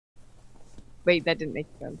Wait, that didn't make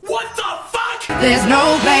sense. What the fuck? There's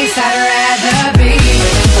no place I'd rather be.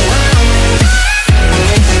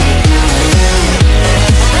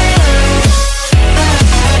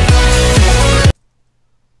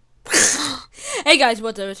 Hey guys,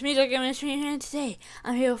 what's up? It's me, DarkGamingExtreme here, and today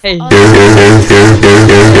I'm here for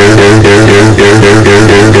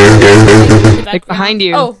like behind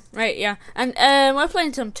you. Oh, right, yeah. And we're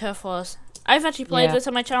playing some Turf Wars. I've actually played this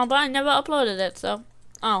on my channel, but I never uploaded it, so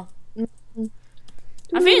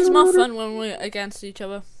I think it's more fun when we're against each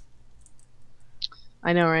other.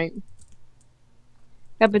 I know, right?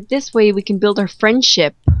 Yeah, but this way we can build our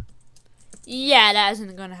friendship. Yeah, that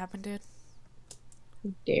isn't gonna happen, dude. How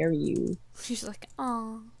dare you? She's like,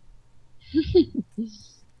 oh.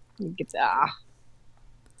 Get that.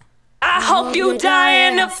 I hope you die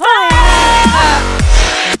in the fire.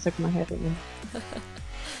 That stuck my head in.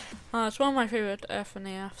 Oh, it's one of my favorite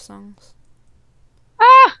FNAF songs.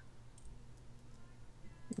 Ah!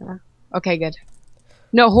 Yeah. Okay, good.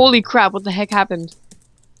 No, holy crap! What the heck happened?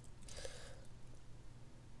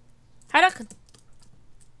 Hi, Duncan.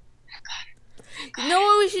 You know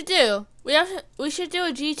what we should do? We should do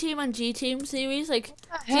a G Team and G Team series, like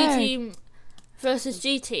G Team versus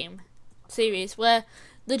G Team series, where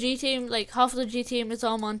the G Team, like half of the G Team is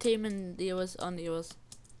on one team and the others on the others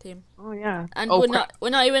team. Oh yeah. And we're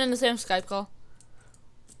not even in the same Skype call.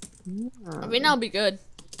 I mean, that'll be good.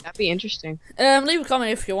 That'd be interesting. Leave a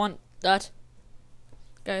comment if you want that,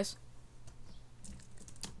 guys.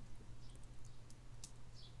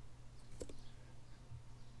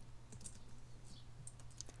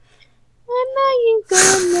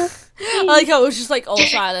 I like how it was just like all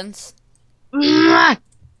silence. Oh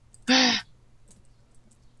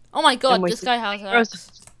my god, this guy has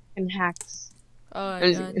hacks. And hacks. Oh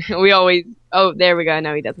my god. We always. Oh, there we go.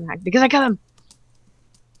 No, he doesn't hack because I got him.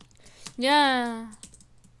 Yeah.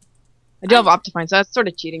 I do have Optifine, so that's sort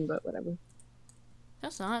of cheating, but whatever.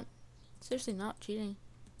 That's not. Seriously, not cheating.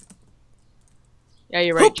 Yeah,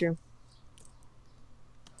 you're right. True.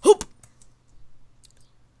 Hoop.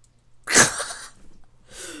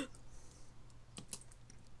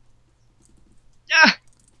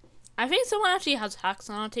 I think someone actually has hacks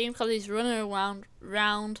on our team because he's running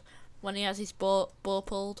around when he has his ball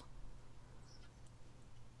pulled.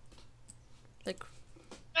 Like.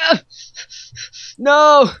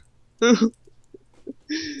 No. All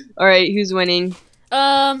right, who's winning?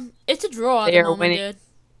 It's a draw at the moment, dude.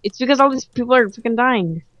 It's because all these people are freaking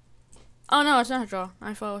dying. Oh no, it's not a draw.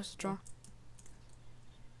 I thought it was a draw.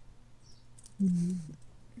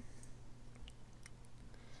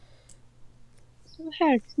 What the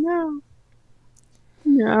heck? No.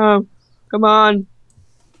 No. Come on.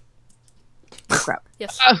 Oh, crap.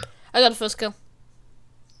 Yes. I got the first kill.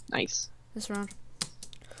 Nice. This round.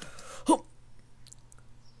 Oh.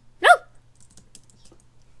 No!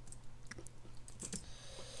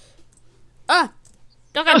 Ah!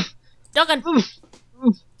 Duncan! Duncan!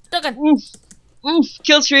 Duncan! Oof. Oof.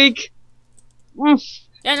 Kill streak. Oof.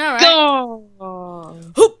 Yeah, no, right? Go!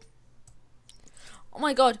 Hoop! Oh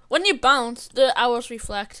my god, when you bounce, the hours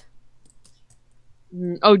reflect.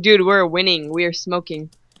 Oh, dude, we're winning. We are smoking.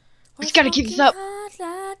 We just gotta keep this up.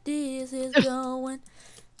 Like this is going.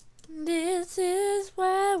 This is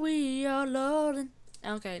where we are loading.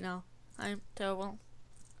 Okay, no, I'm terrible.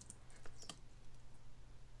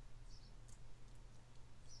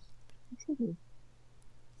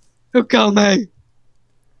 Who killed me?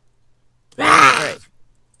 Right.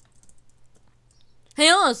 Hey,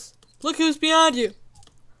 Oz! Look who's behind you.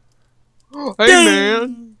 Hey, dang,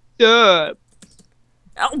 man. What's up?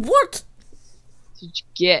 What did you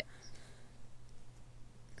get?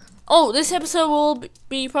 Oh, this episode will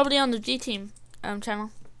be probably on the G Team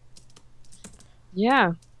channel.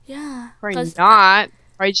 Yeah. Yeah. Probably not.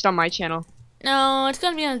 Probably just on my channel. No, it's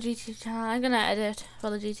gonna be on the G Team channel. I'm gonna edit for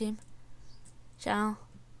the G Team channel.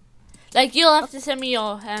 Like, you'll have to send me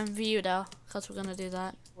your view though, because we're gonna do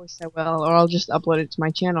that. Of course I will, or I'll just upload it to my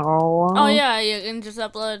channel. Oh yeah, you can just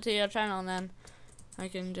upload it to your channel and then I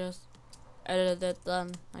can just edit it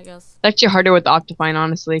then, I guess. It's actually harder with Optifine,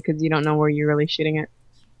 honestly, because you don't know where you're really shooting it.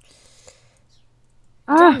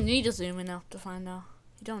 You don't need to zoom in to find out.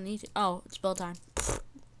 You don't need to. Oh, it's spell time.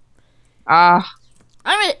 I'm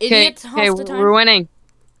an idiot half the time. We're winning.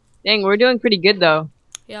 Dang, we're doing pretty good though.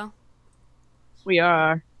 Yeah. We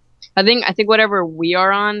are. I think whatever we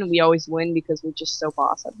are on, we always win because we're just so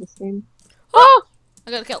boss at this game. Oh!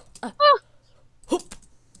 I got a kill. Hoop.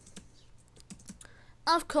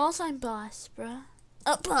 Of course I'm boss, bruh.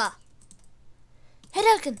 Blah. Hey,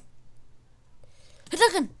 Duncan. Hey,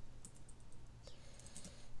 Duncan.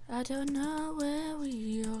 I don't know where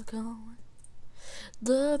we are going.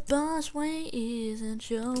 The busway isn't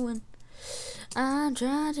showing. I'm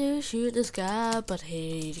trying to shoot this guy, but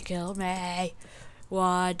he killed me.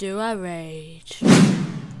 Why do I rage?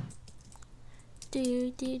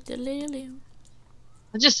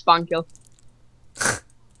 I'll just spawn kill.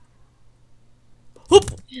 Whoop.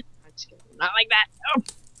 I'm just kidding. Not like that.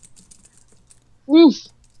 Oh. Oof.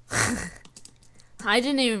 I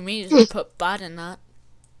didn't even mean to put bad in that.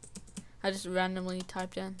 I just randomly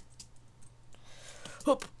typed in.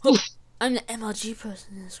 Whoop, whoop. I'm the MLG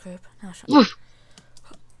person in this group. No, shut up.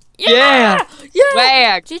 Yeah! Yeah!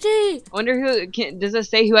 Swag! GG! I wonder who does it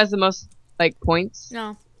say who has the most like points?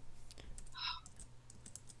 No.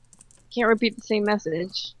 Can't repeat the same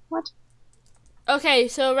message. What? Okay,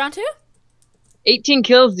 so round 2? 18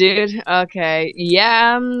 kills, dude. Okay.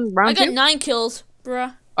 Yeah, round I got 2? 9 kills,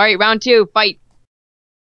 bruh. Alright, round 2, fight.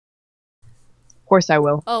 Of course I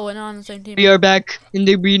will. Oh, we're not on the same team. We are back in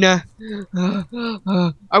the arena.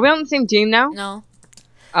 Are we on the same team now? No.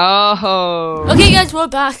 Oh. Okay, guys, we're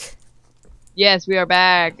back. Yes, we are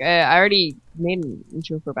back. I already made an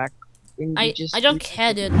intro for back. And I don't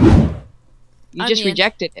care, dude. You I'm just the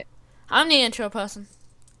rejected it. I'm the intro person.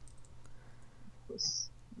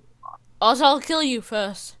 Also, I'll kill you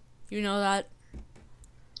first. You know that.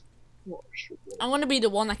 I want to be the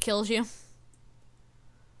one that kills you.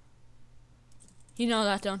 You know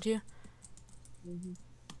that, don't you? Mm-hmm.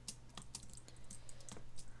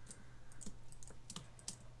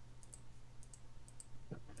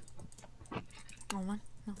 Oh man,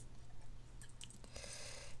 no.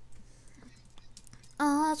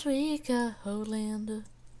 Ozwegolander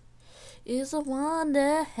is the one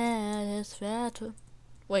that has fatter.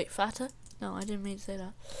 Wait, fatter? No, I didn't mean to say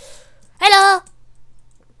that. Hello!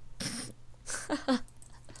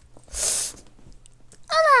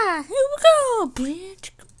 Alright, here we go!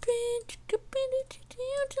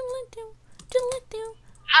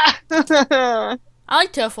 I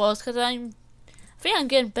like turf wars because I think I'm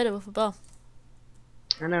getting better with a bow.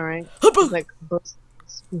 I know, right? It's like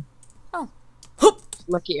Oh.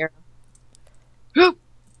 Lucky arrow.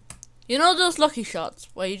 You know those lucky shots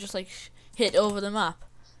where you just like hit over the map?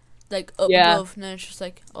 Like up Yeah. above, and then it's just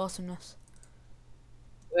like awesomeness.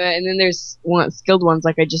 And then there's skilled ones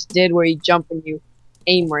like I just did where you jump and you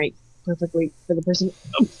aim right perfectly for the person.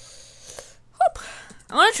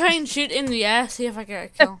 I want to try and shoot in the air, see if I get a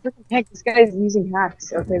kill. Heck, this guy is using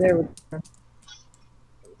hacks. Okay, there we go.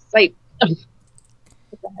 Sight. What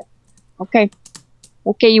the heck? Okay.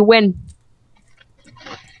 Okay, you win.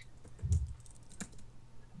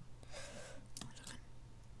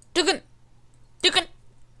 Dugan! Dugan!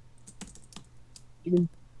 Dugan.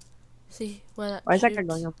 See where that Why is that guy shoots.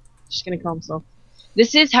 going up? Just gonna kill himself.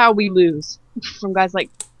 This is how we lose. From guys like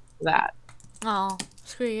that. Oh,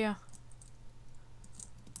 screw you.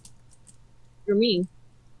 You're me.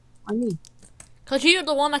 I'm me. Cause you're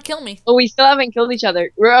the one that killed me. Oh, we still haven't killed each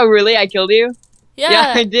other. Oh, really? I killed you?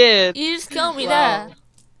 Yeah, I did. you just killed me Wow. there.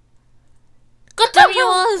 God damn you,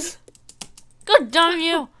 Oz! God damn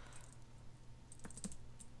you!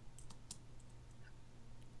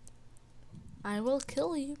 I will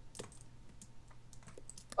kill you.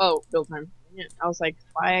 Oh, build time. Yeah, I was like,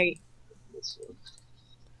 why? See,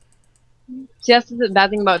 that's the bad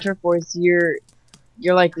thing about turf wars. You're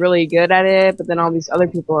like really good at it, but then all these other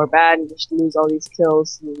people are bad, and you just lose all these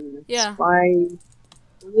kills. And that's Yeah. why you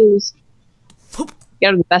lose. You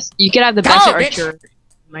have the best. You can have the best archer in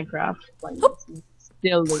Minecraft, but you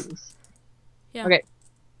still lose. Yeah. Okay.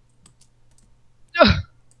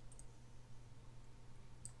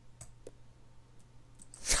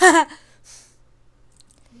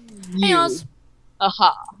 Hey, Oz.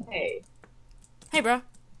 Aha. Hey. Hey, bro.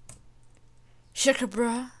 Shaka,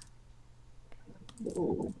 bro.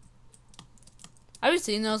 Ooh. I've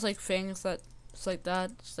seen those like things that it's like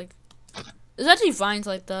that. It's like there's actually vines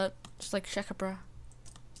like that. Just like Shaka, bro.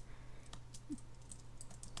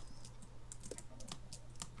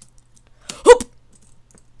 Hoop.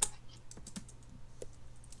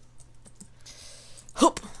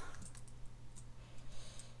 Hoop.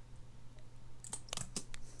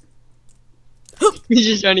 We're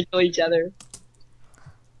just trying to kill each other.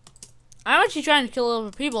 I'm actually trying to kill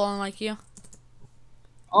other people, unlike you.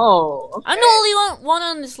 Oh. Okay. I'm the only one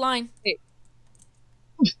on this line.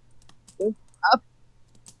 Up.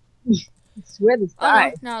 I swear this Oh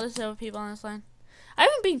guy. no, there's other people on this line. I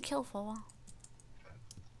haven't been killed for a while.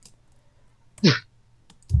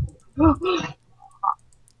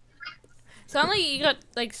 Sound like you got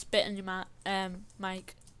like spit in your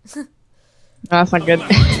mic. No, that's not good.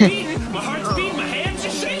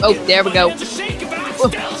 Oh, there we go.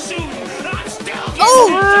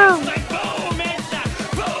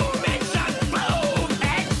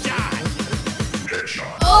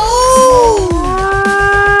 Oh!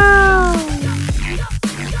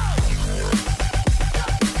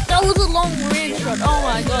 That was a long range shot. Oh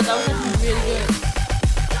my god, that was actually really good.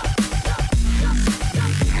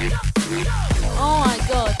 Oh my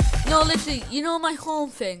god. No, literally, you know my home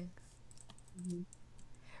thing?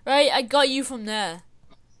 Right? I got you from there.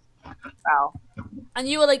 Wow. And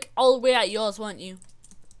you were like all the way at yours, weren't you?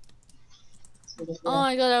 Oh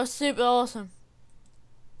my god, that was super awesome.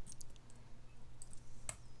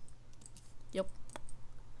 Yep.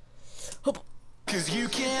 Hop. Cause you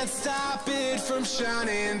can't stop it from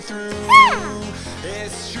shining through.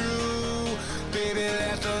 It's true, baby,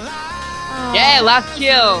 let the light. Yeah, last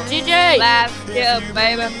kill. GJ! Last kill,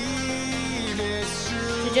 baby.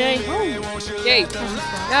 GJ. Jay,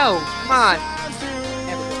 no, come on.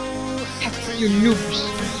 You noobs.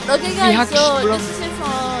 Okay guys, hacks, so bro. this is it for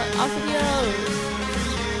our video.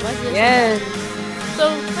 Yes.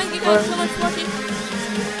 So, thank you guys so much for watching.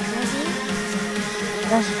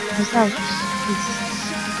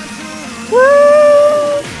 Woo!